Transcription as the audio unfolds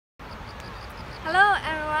Hello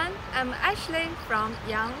everyone, I'm Ashley from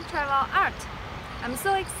Young Travel Art. I'm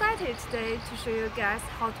so excited today to show you guys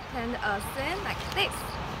how to paint a scene like this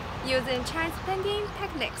using Chinese painting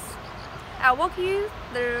techniques. I'll walk you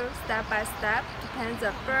through step by step to paint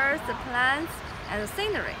the birds, the plants, and the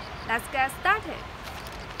scenery. Let's get started.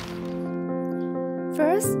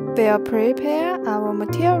 First, we'll prepare our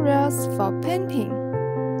materials for painting.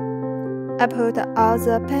 I put all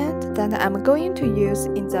the paint that I'm going to use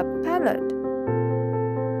in the palette.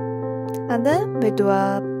 And then we do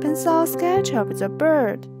a pencil sketch of the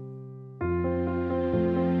bird.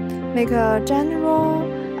 Make a general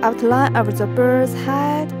outline of the bird's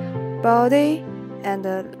head, body, and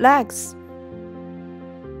legs.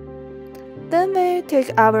 Then we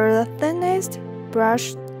take our thinnest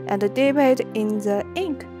brush and dip it in the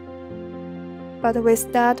ink. But we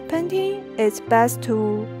start painting, it's best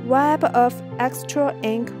to wipe off extra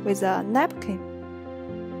ink with a napkin.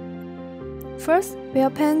 First,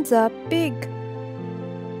 we'll paint the beak.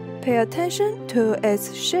 Pay attention to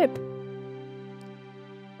its shape.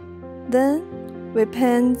 Then, we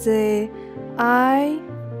paint the eye,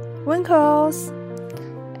 wrinkles,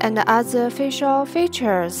 and other facial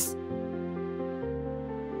features.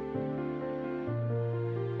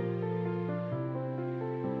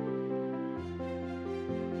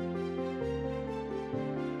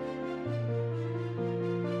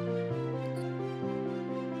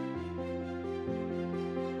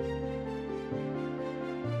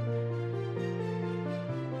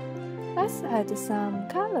 Let's add some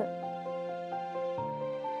color.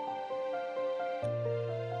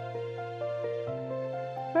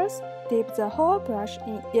 First, dip the whole brush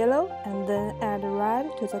in yellow and then add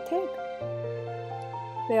red to the tip.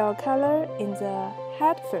 We'll color in the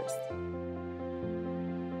head first.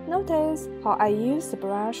 Notice how I use the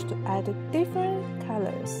brush to add different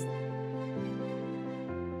colors.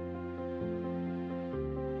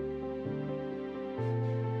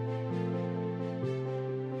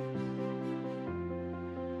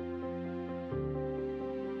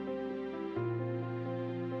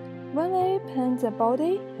 When we paint the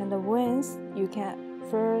body and the wings, you can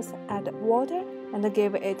first add water and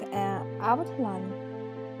give it an outline.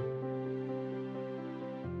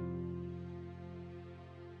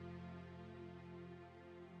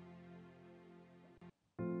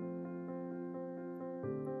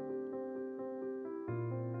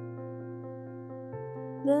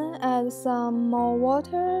 Then add some more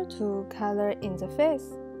water to color in the face.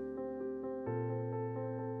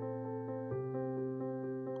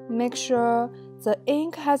 Make sure the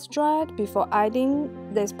ink has dried before adding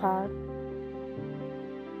this part.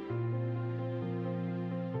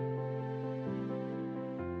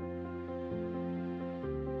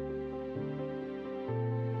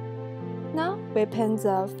 Now we paint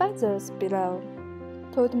the feathers below.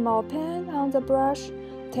 Put more paint on the brush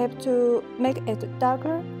tip to make it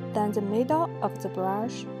darker than the middle of the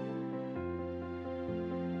brush.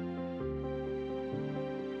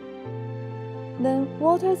 Then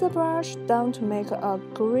water the brush down to make a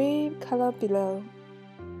gray color below.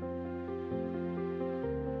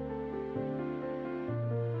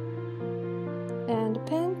 And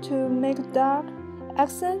paint to make dark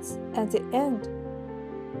accents at the end.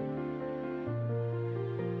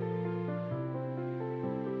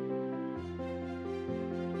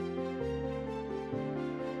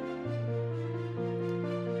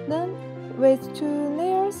 Then, with 2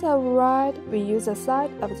 layers of red, we use the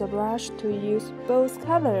side of the brush to use both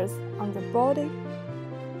colors on the body.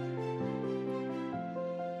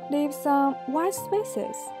 Leave some white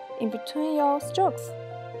spaces in between your strokes.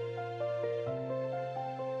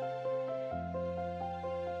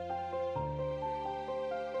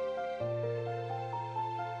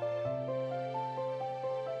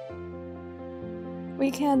 We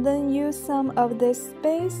can then use some of this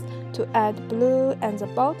space to add blue at the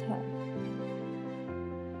bottom.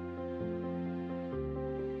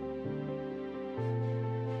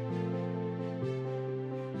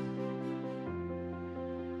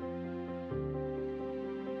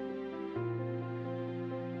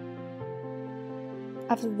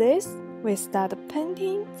 After this, we start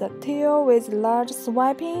painting the tail with large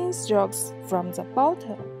swiping strokes from the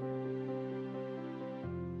bottom.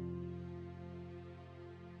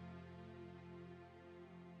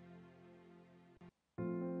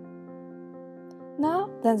 Now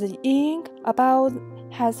that the ink above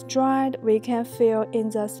has dried, we can fill in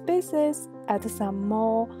the spaces, add some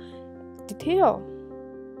more detail.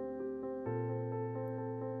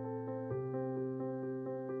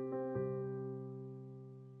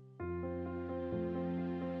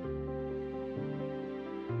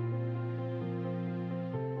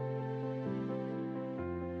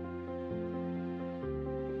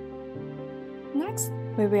 Next,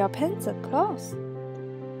 we will paint the cloth.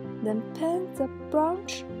 Then paint the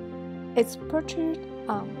branch it's perched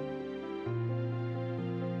on.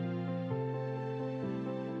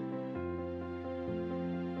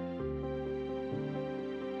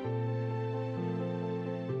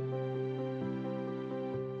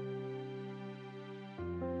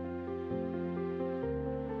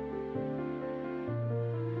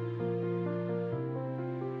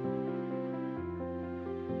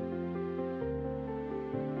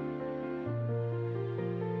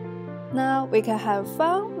 Now we can have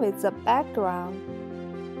fun with the background.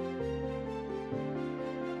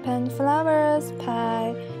 Paint flowers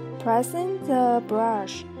by pressing the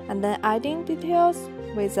brush and then adding details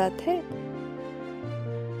with a tip.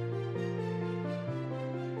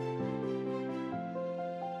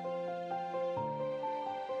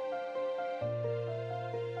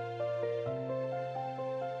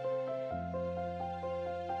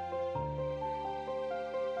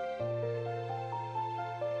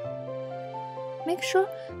 Make sure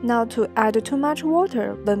not to add too much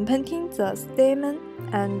water when painting the stamen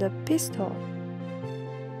and the pistil.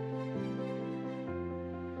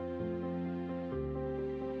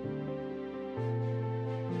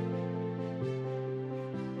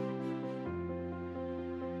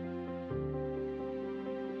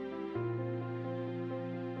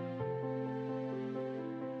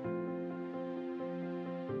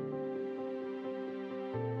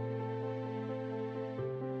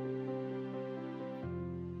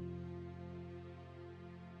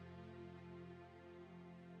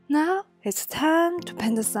 Now it's time to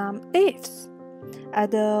paint some leaves.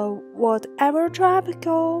 Add whatever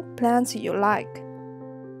tropical plants you like.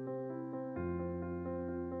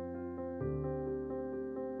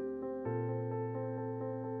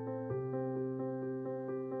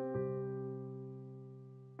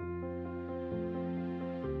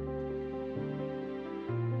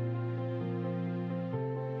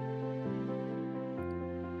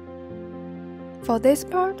 For this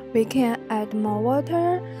part, we can add more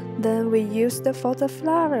water than we used for the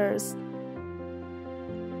flowers.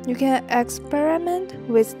 You can experiment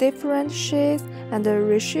with different shades and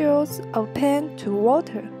ratios of paint to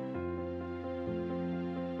water.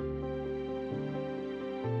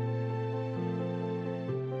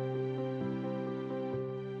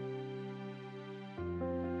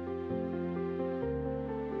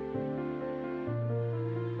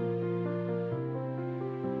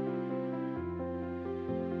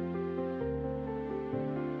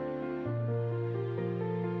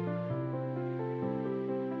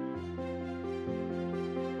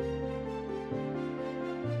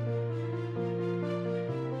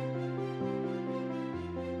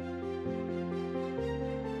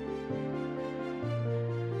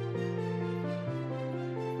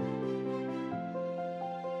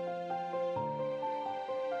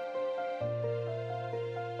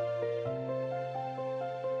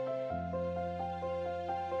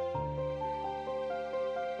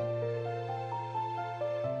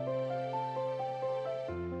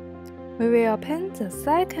 We will paint the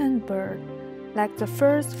second bird, like the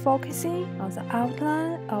first focusing on the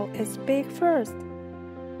outline of its beak first.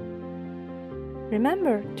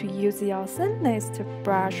 Remember to use your thinnest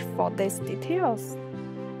brush for these details.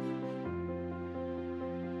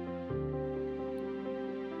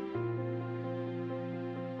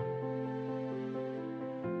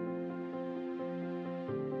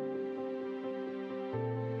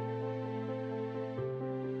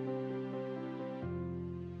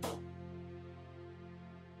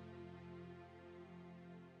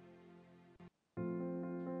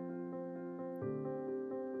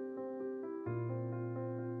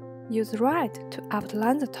 Use red to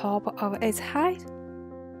outline the top of its head.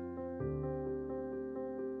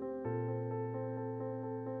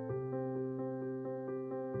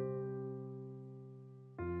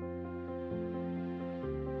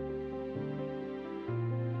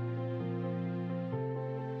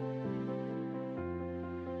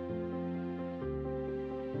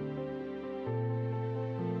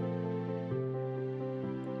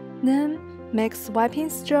 Then, make swiping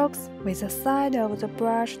strokes with the side of the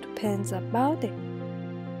brush to paint the body.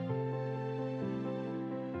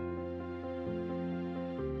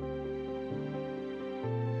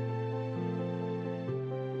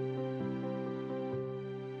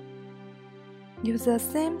 Use the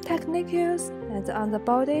same technique used as on the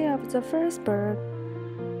body of the first bird.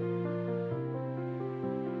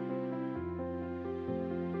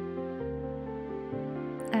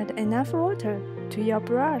 Add enough water to your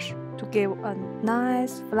brush to give a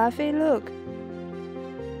nice fluffy look.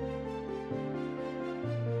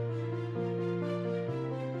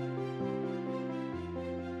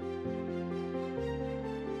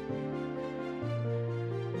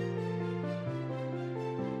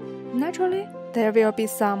 Naturally, there will be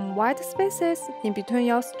some white spaces in between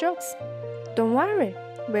your strokes. Don't worry,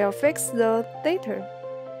 we'll fix those later.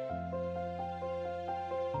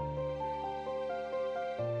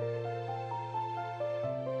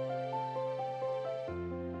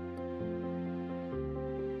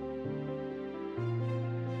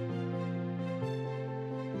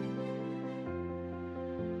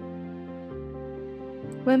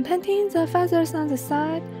 When painting the feathers on the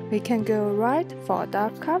side, we can go right for a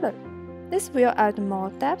dark color. This will add more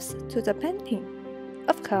depth to the painting.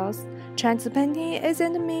 Of course, Chinese painting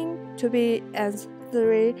isn't meant to be as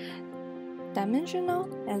three-dimensional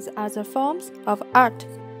as other forms of art.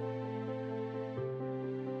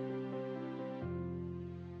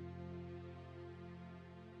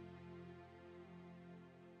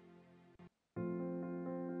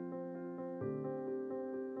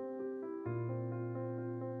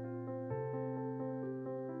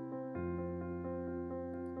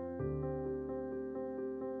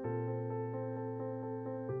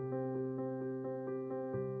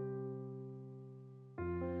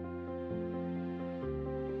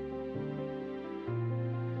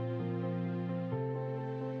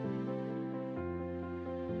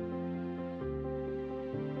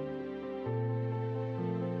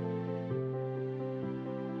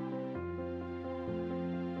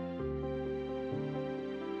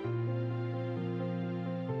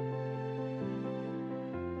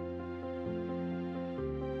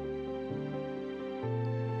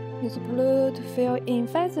 Use blue to fill in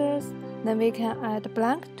feathers, then we can add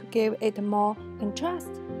blank to give it more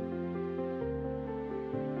contrast.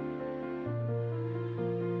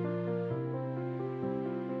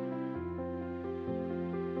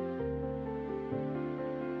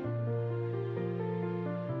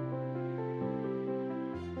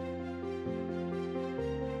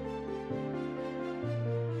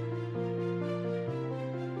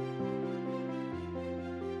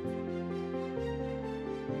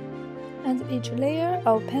 As each layer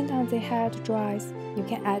of paint on the head dries, you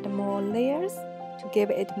can add more layers to give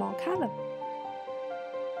it more color.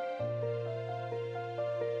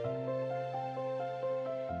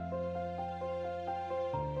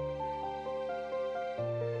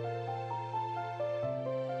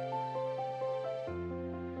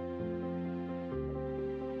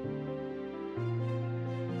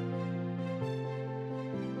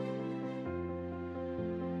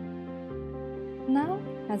 Now,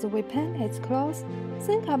 as we paint its clothes,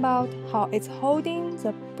 think about how it's holding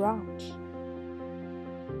the branch.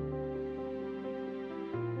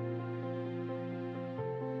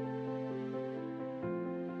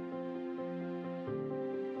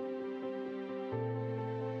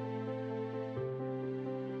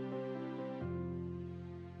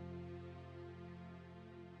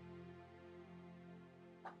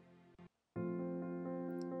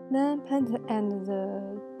 Then paint and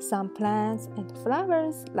some plants and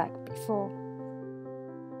flowers like before.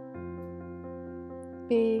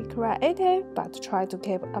 Be creative, but try to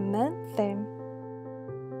keep a main theme.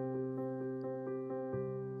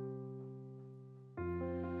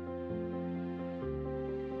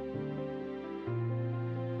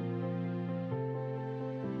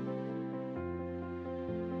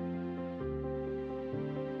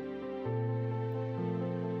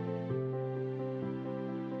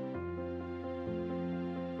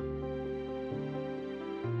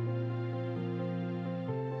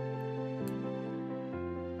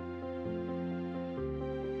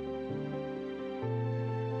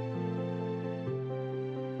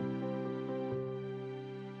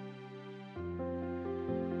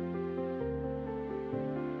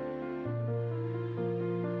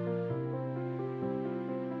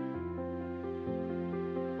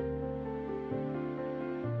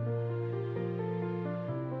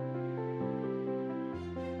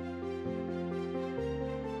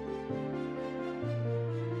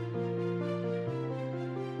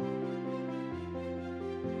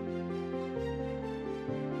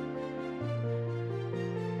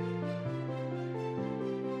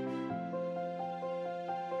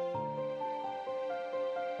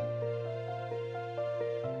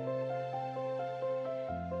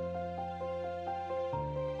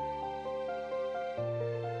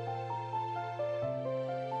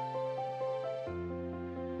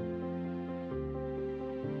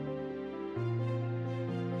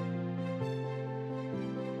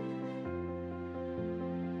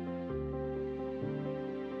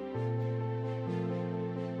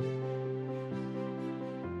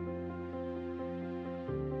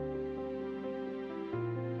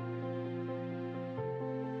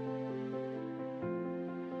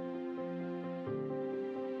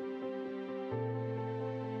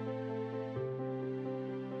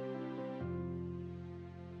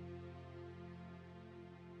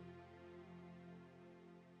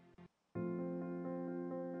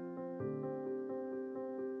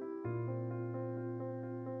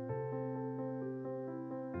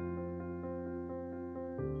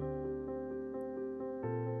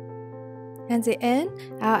 At the end,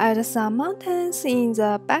 I'll add some mountains in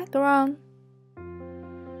the background.